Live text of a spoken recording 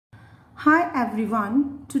Hi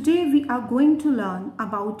everyone, today we are going to learn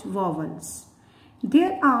about vowels.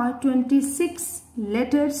 There are 26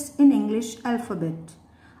 letters in English alphabet.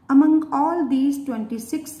 Among all these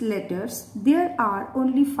 26 letters, there are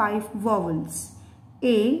only 5 vowels.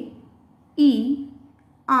 A, E,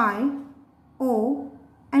 I, O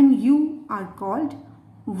and U are called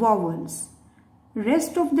vowels.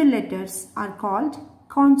 Rest of the letters are called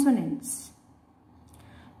consonants.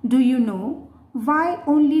 Do you know why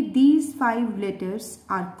only these 5 letters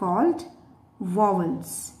are called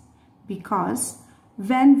vowels? Because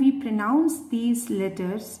when we pronounce these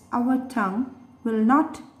letters, our tongue will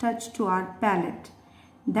not touch to our palate.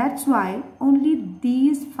 That's why only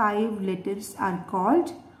these 5 letters are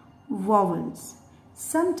called vowels.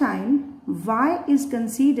 Sometimes Y is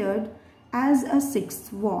considered as a 6th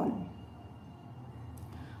vowel.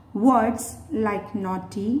 Words like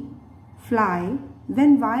naughty, fly,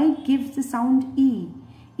 when Y gives the sound E,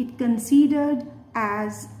 it considered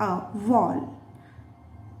as a vowel.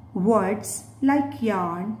 Words like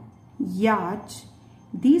yarn, yacht,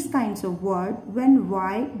 these kinds of words, when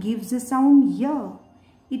Y gives the sound Y,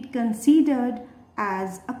 it considered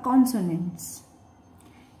as a consonants.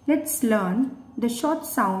 Let's learn the short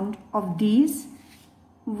sound of these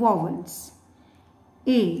vowels.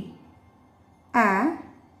 A,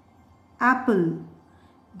 apple.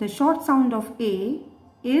 The short sound of A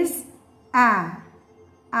is A,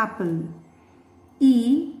 apple.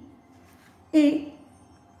 E,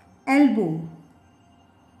 elbow.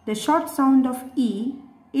 The short sound of E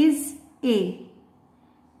is A,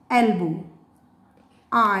 elbow.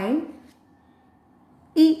 I,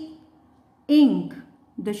 ink.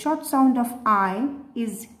 The short sound of I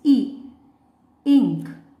is E, ink.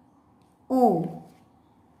 O,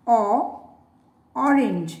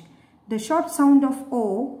 orange. The short sound of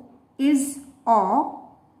O is O,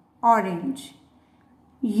 orange.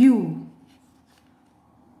 U,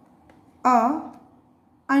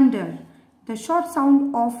 under. The short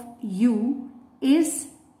sound of U is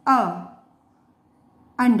under.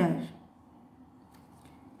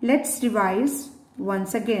 Let's revise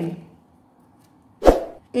once again.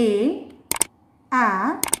 A,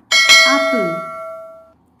 apple.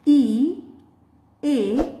 E,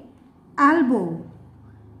 elbow.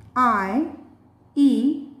 I,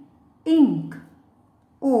 ink.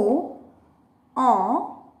 O,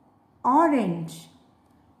 orange.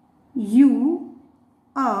 U,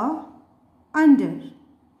 under.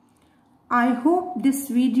 I hope this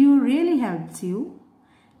video really helps you.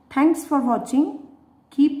 Thanks for watching.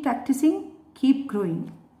 Keep practicing, keep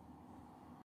growing.